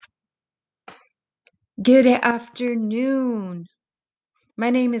Good afternoon. My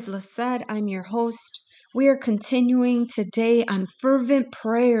name is Lisette. I'm your host. We are continuing today on Fervent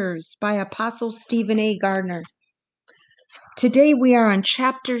Prayers by Apostle Stephen A. Gardner. Today we are on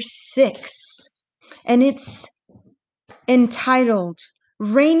chapter 6, and it's entitled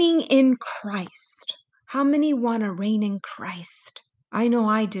Reigning in Christ. How many want to reign in Christ? I know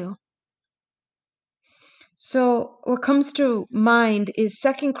I do. So what comes to mind is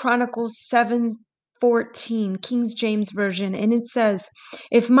 2 Chronicles 7:14, King James Version, and it says,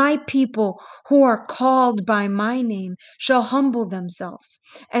 "If my people who are called by my name shall humble themselves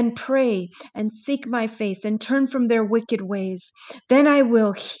and pray and seek my face and turn from their wicked ways, then I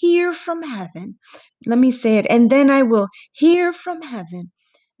will hear from heaven." Let me say it. "And then I will hear from heaven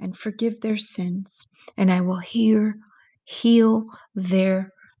and forgive their sins, and I will heal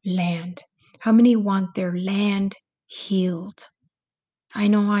their land." How many want their land healed? I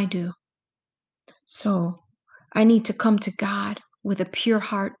know I do. So I need to come to God with a pure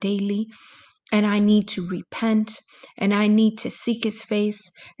heart daily, and I need to repent, and I need to seek His face,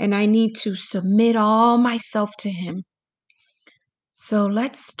 and I need to submit all myself to Him. So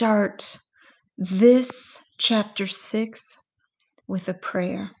let's start this chapter 6 with a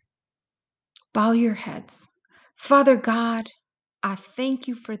prayer. Bow your heads. Father God, I thank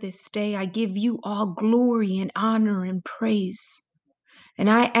you for this day. I give you all glory and honor and praise. And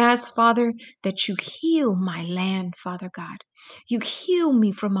I ask, Father, that you heal my land, Father God. You heal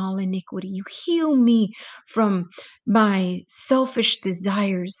me from all iniquity. You heal me from my selfish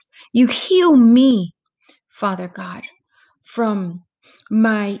desires. You heal me, Father God, from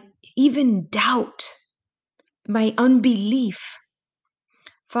my even doubt, my unbelief.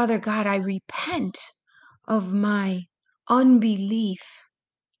 Father God, I repent of my unbelief.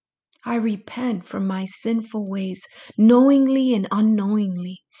 I repent from my sinful ways, knowingly and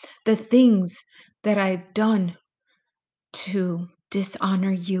unknowingly, the things that I've done to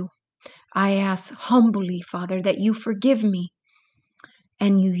dishonor you. I ask humbly, Father, that you forgive me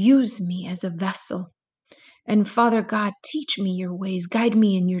and you use me as a vessel. And Father God, teach me your ways, guide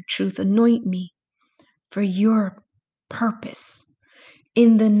me in your truth, anoint me for your purpose.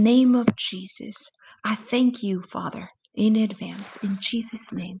 In the name of Jesus, I thank you, Father, in advance, in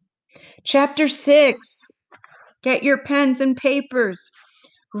Jesus' name. Chapter 6. Get your pens and papers.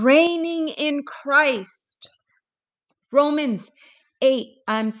 Reigning in Christ. Romans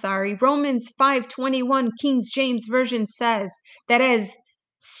 5:21, King James Version says that as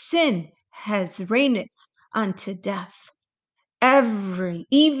sin has reigneth unto death,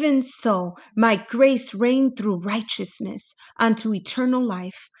 even so my grace reigned through righteousness unto eternal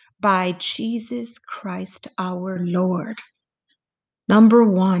life by Jesus Christ our Lord. Number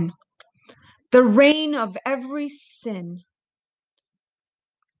 1, the reign of every sin,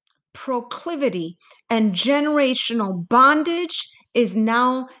 proclivity, and generational bondage is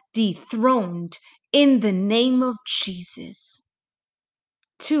now dethroned in the name of Jesus.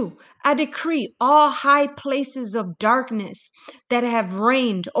 2, I decree all high places of darkness that have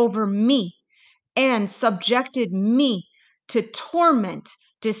reigned over me and subjected me to torment,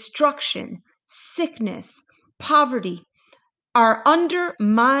 destruction, sickness, poverty, are under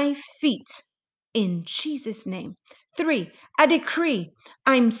my feet in Jesus' name. 3, I decree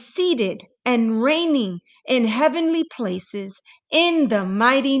I'm seated and reigning in heavenly places in the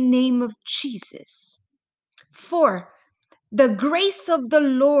mighty name of Jesus. 4, the grace of the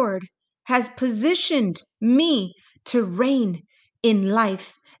Lord has positioned me to reign in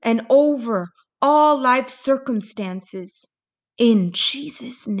life and over all life circumstances in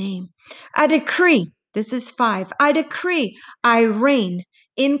Jesus' name. I decree, this is 5, I decree I reign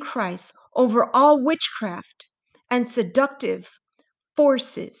in Christ over all witchcraft and seductive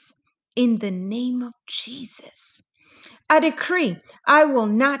forces in the name of Jesus. I decree I will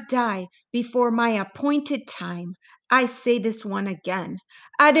not die before my appointed time. I say this one again.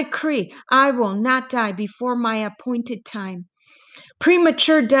 I decree I will not die before my appointed time.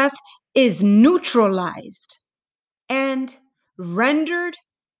 Premature death is neutralized and rendered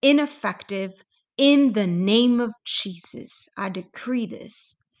ineffective in the name of Jesus. I decree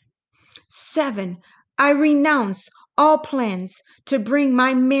this. 7, I renounce all plans to bring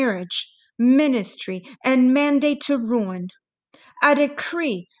my marriage, ministry, and mandate to ruin. I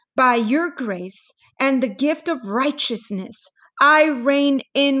decree by your grace and the gift of righteousness, I reign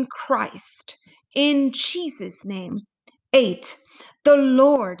in Christ, in Jesus' name. 8,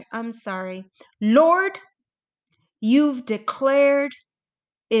 Lord, you've declared,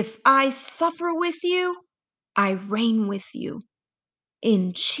 if I suffer with you, I reign with you.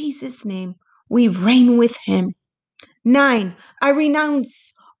 In Jesus' name, we reign with him. 9, I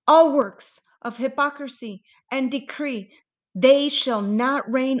renounce all works of hypocrisy and decree, they shall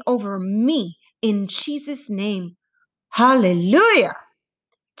not reign over me in Jesus' name. Hallelujah.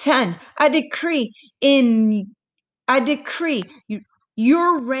 10. I decree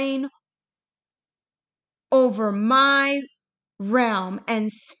your reign over my realm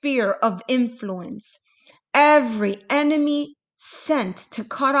and sphere of influence. Every enemy sent to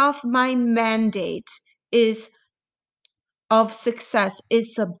cut off my mandate is of success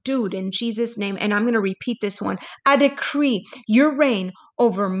is subdued in Jesus' name. And I'm going to repeat this one. I decree your reign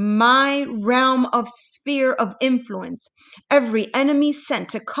over my realm of sphere of influence. Every enemy sent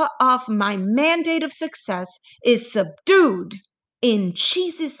to cut off my mandate of success is subdued in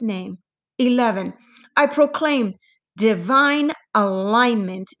Jesus' name. 11. I proclaim divine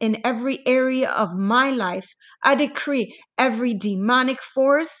alignment in every area of my life. I decree every demonic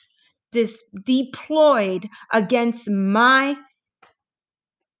force deployed against my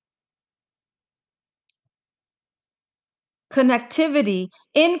connectivity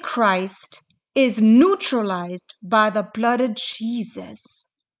in Christ is neutralized by the blood of Jesus.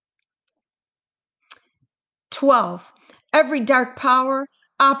 12. Every dark power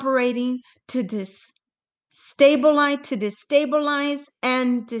operating to destabilize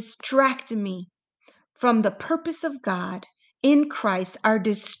and distract me from the purpose of God in Christ are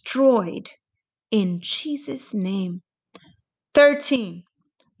destroyed in Jesus' name. 13.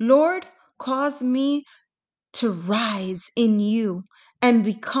 Lord, cause me to rise in you and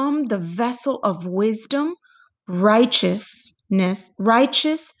become the vessel of wisdom, righteous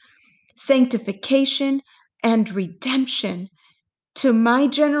sanctification, and redemption to my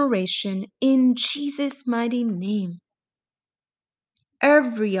generation in Jesus' mighty name.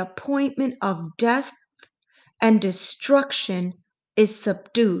 Every appointment of death and destruction is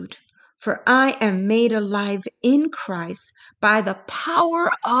subdued, for I am made alive in Christ by the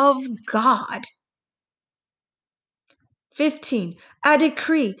power of God. 15. I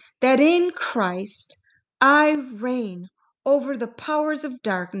decree that in Christ I reign over the powers of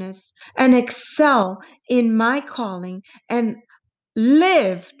darkness and excel in my calling and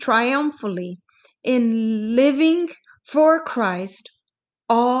live triumphantly in living for Christ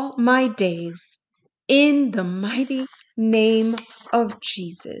all my days in the mighty name of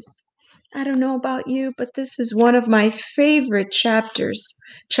Jesus. I don't know about you, but this is one of my favorite chapters,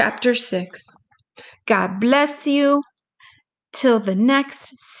 chapter 6. God bless you. Till the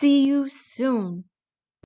next, see you soon.